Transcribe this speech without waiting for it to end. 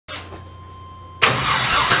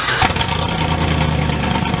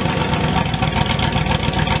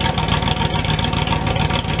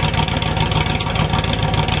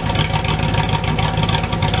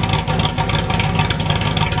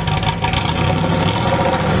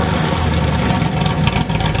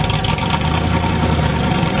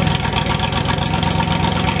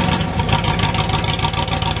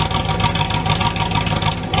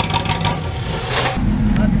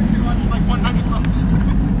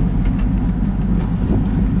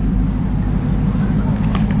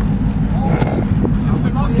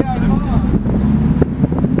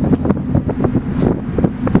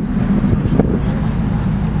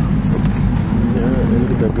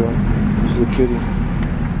cutie.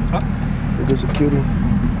 Huh? It was a cutie.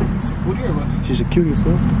 It's a foodie or what? She's a cutie,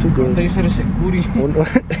 fool. Two girls. They said it's a booty. Oh, no.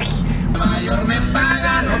 Mayor me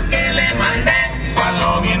paga lo que le mandé.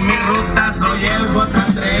 Cuando vi en mi ruta soy el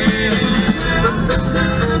J3.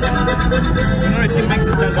 You know what makes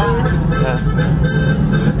us stand out? Yeah.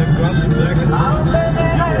 The glossy black.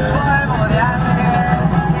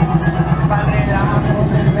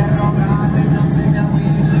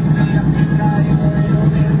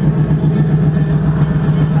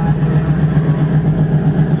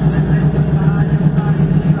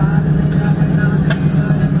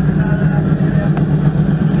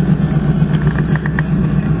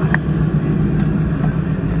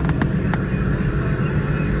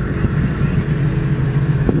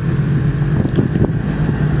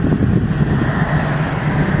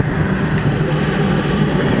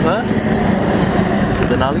 What?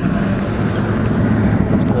 Denali?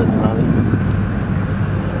 Let's go to Denali.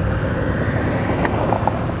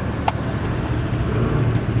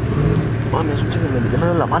 Mames, un chingo, me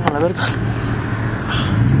metieron la mano a la verga.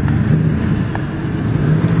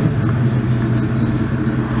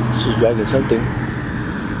 She's dragging something.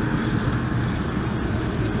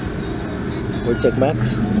 Where's Tech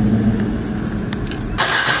Max?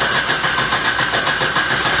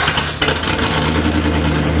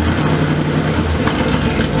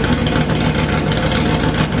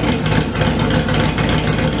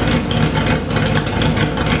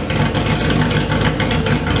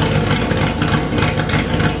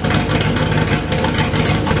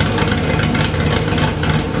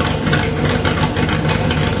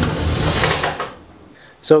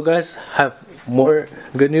 So guys, have more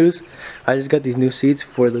good news. I just got these new seats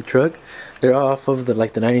for the truck. They're off of the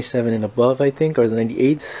the 97 and above, I think, or the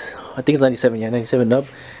 98s. I think it's 97, yeah, 97 up.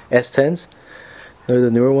 S10s. They're the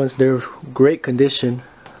newer ones. They're great condition.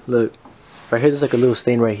 Look, right here there's like a little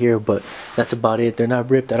stain right here, but that's about it. They're not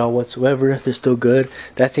ripped at all whatsoever. They're still good.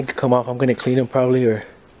 That thing could come off. I'm gonna clean them probably, or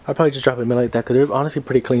I'll probably just drop them in like that because they're honestly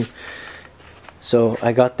pretty clean. So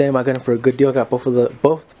I got them. I got them for a good deal. I got both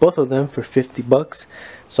of them for 50 bucks.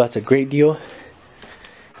 So that's a great deal.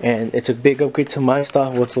 And it's a big upgrade to my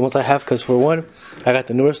style, the ones I have, because for one, I got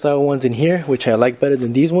the newer style ones in here, which I like better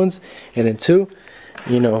than these ones. And then two,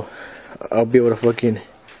 you know, I'll be able to fucking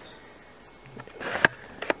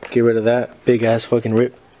get rid of that big ass fucking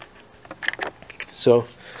rip. So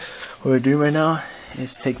what we're doing right now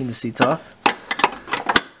is taking the seats off.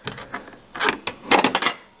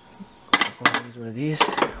 One of these.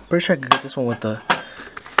 Pretty sure I could get this one with the.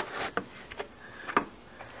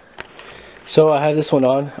 So I have this one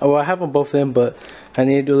on. Well, I have on both of them, but I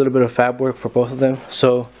need to do a little bit of fab work for both of them.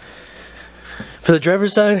 So for the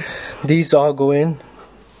driver's side, these all go in.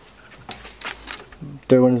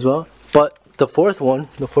 Third one as well. But the fourth one,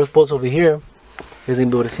 the fourth bolt's over here. You guys gonna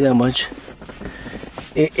be able to see that much.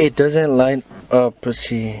 It doesn't line up. Let's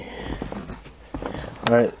see.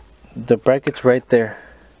 Alright, the bracket's right there.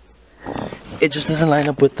 It just doesn't line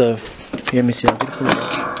up with the. Here, let me see.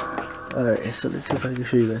 Alright, so let's see if I can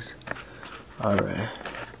show you guys. Alright.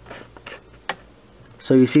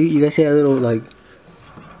 So you guys see that little like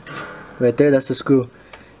right there, that's the screw.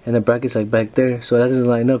 And the bracket's like back there, so that doesn't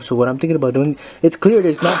line up. So what I'm thinking about doing, it's clear that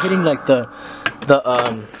it's not hitting like the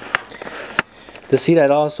seat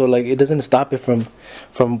at all, so like it doesn't stop it from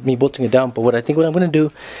me bolting it down. But what I'm gonna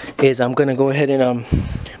do is I'm gonna go ahead and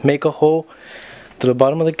make a hole to the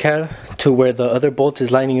bottom of the cab to where the other bolt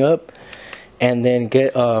is lining up, and then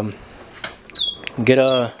get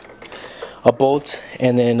a bolt,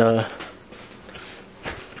 and then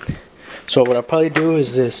so what I'll probably do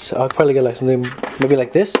is this. I'll probably get like something maybe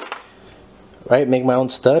like this, right? Make my own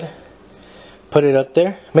stud, put it up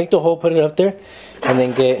there, make the hole, put it up there, and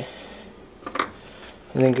then get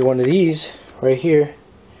one of these right here,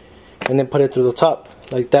 and then put it through the top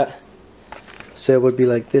like that. So it would be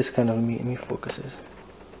like this kind of. Let me focus this.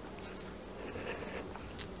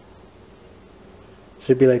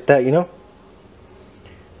 Should be like that, you know,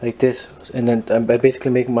 like this. And then I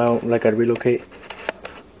basically make my own, like I relocate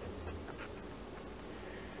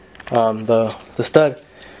the stud.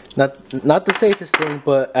 Not the safest thing,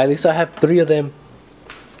 but at least I have 3 of them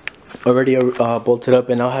already bolted up,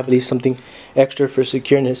 and I'll have at least something extra for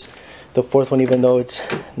secureness. The fourth one, even though it's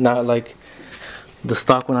not like the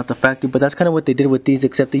stock one at the factory, but that's kind of what they did with these,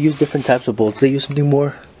 except they used different types of bolts. They used something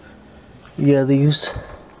more. Yeah, they used.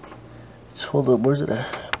 Let's hold up. Where's it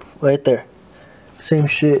at? Right there. Same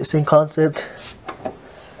shit, same concept.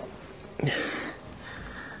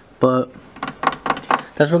 But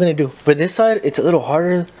that's what we're gonna do. For this side, it's a little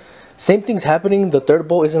harder. Same thing's happening. The third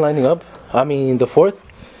bolt isn't lining up. I mean, the fourth.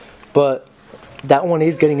 But that one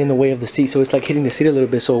is getting in the way of the seat, so it's like hitting the seat a little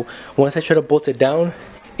bit. So once I try to bolt it down,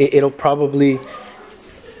 it'll probably,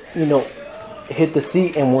 you know, hit the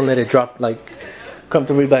seat and won't let it drop, like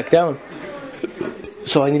comfortably back down.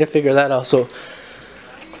 So I need to figure that out. So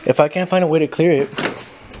if I can't find a way to clear it,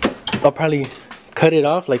 I'll probably cut it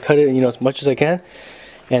off, like cut it, you know, as much as I can,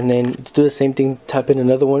 and then do the same thing, tap in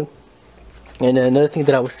another one. And then another thing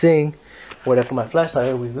that I was saying, where I put my flashlight,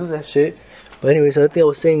 I always lose that shit. But anyways, the other thing I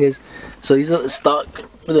was saying is, so these are the stock,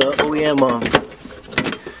 the OEM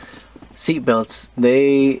seat belts.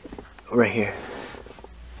 They, right here,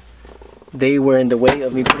 they were in the way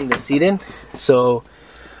of me putting the seat in. So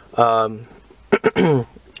I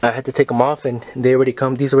had to take them off, and they already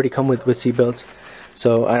come. These already come with seat belts.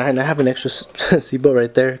 So I have an extra seat belt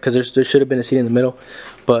right there, because there should have been a seat in the middle,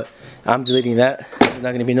 but I'm deleting that. There's not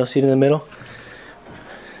going to be no seat in the middle.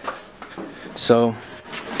 So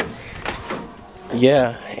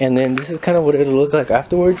yeah, and then this is kind of what it'll look like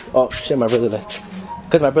afterwards. Oh shit, my brother left,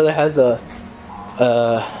 because my brother has a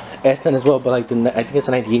S10 as well, but like I think it's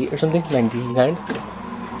a 98 or something, 99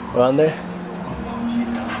 around there.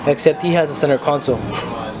 Except he has a center console.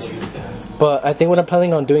 But I think what I'm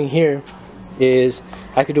planning on doing here is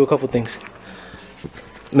I could do a couple things.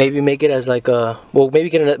 Maybe make it as like a, well, maybe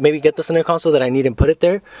get the center console that I need and put it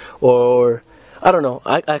there, or I don't know.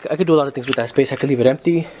 I could do a lot of things with that space. I could leave it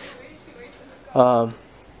empty.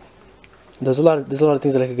 There's a lot of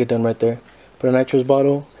things that I could get done right there. Put a nitrous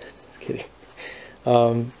bottle. Just kidding.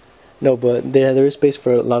 No, but there is space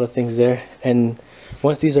for a lot of things there. And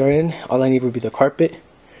once these are in, all I need would be the carpet,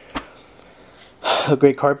 a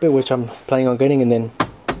great carpet, which I'm planning on getting, and then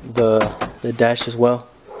the dash as well,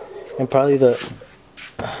 and probably the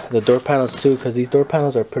door panels too, because these door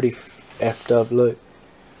panels are pretty effed up. Look,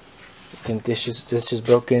 and this is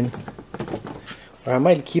broken. Or I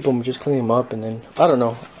might keep them, just clean them up, and then I don't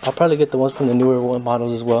know. I'll probably get the ones from the newer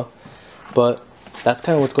models as well. But that's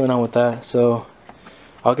kind of what's going on with that. So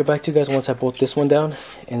I'll get back to you guys once I bolt this one down,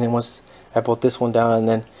 and then once I bolt this one down, and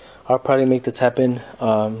then I'll probably make the tap-in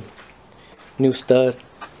new stud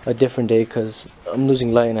a different day, because I'm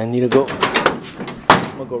losing light and I need to go.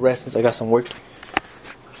 I'm gonna go rest since I got some work.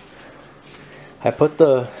 I put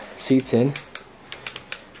the seats in.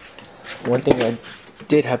 One thing I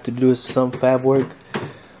did have to do is some fab work.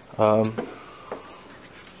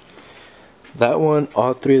 That one,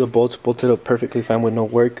 all three of the bolts bolted up perfectly fine with no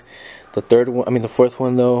work. The the fourth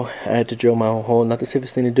one though, I had to drill my own hole. Not the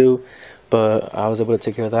safest thing to do, but I was able to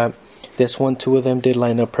take care of that. This one, two of them did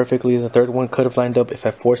line up perfectly. The third one could have lined up if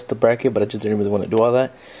I forced the bracket, but I just didn't really want to do all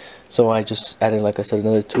that. So I just added, like I said,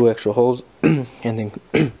 another 2 extra holes, and then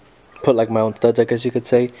put like my own studs, I guess you could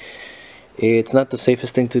say. It's not the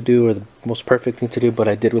safest thing to do or the most perfect thing to do, but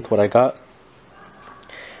I did with what I got,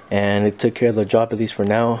 and it took care of the job, at least for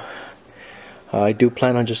now. I do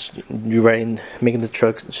plan on just making the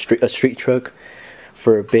truck a street truck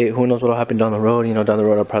for a bit. Who knows what will happen down the road? You know, down the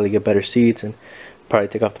road I'll probably get better seats and probably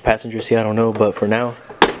take off the passenger seat. I don't know, but for now,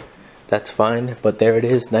 that's fine. But there it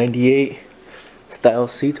is, 98 style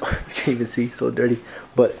seats. You can't even see, so dirty.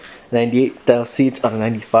 But 98 style seats on a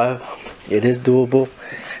 95. It is doable.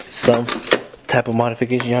 Some type of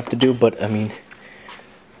modification you have to do, but I mean,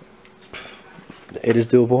 it is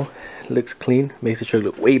doable. Looks clean, makes the truck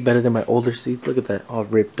look way better than my older seats. Look at that, all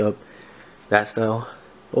ripped up. That style,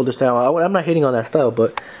 older style. I'm not hating on that style,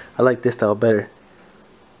 but I like this style better.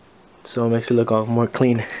 So it makes it look all more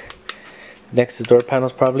clean. Next is door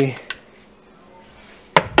panels, probably.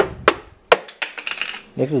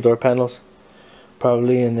 Next is door panels,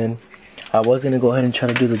 probably, and then I was gonna go ahead and try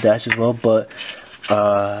to do the dash as well, but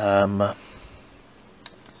I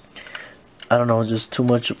don't know, just too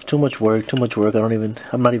much work.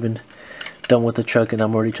 I'm not even done with the truck, and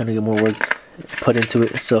I'm already trying to get more work put into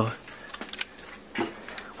it. So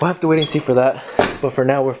we'll have to wait and see for that. But for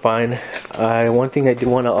now, we're fine. One thing I do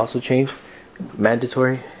want to also change,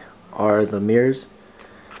 mandatory, are the mirrors.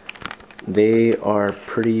 They are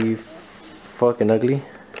pretty fucking ugly.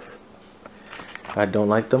 I don't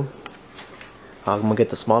like them. I'm gonna get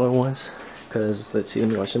the smaller ones, because let's see,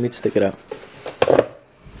 let me stick it out.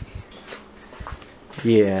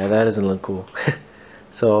 Yeah, that doesn't look cool.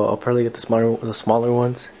 So I'll probably get the smaller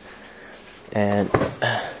ones, and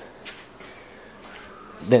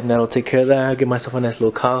then that'll take care of that. I'll get myself a nice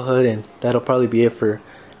little cowl hood, and that'll probably be it for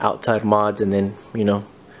outside mods. And then, you know,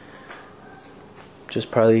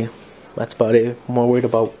 just probably that's about it. I'm more worried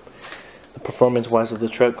about the performance wise of the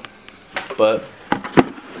truck, but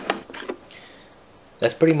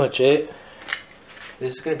that's pretty much it.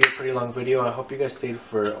 This is gonna be a pretty long video. I hope you guys stayed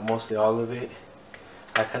for mostly all of it.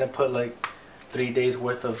 I kind of put like 3 days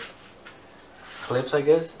worth of clips, I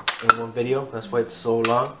guess. in one video. That's why it's so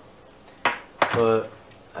long. But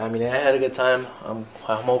I mean, I had a good time. I'm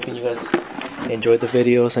hoping you guys enjoyed the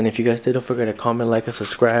videos, and if you guys did, don't forget to comment, like, and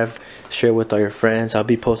subscribe. Share with all your friends. I'll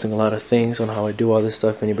be posting a lot of things on how I do all this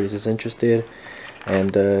stuff if anybody's just interested,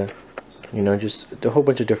 and you know, just a whole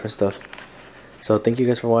bunch of different stuff. So thank you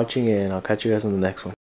guys for watching, and I'll catch you guys in the next one.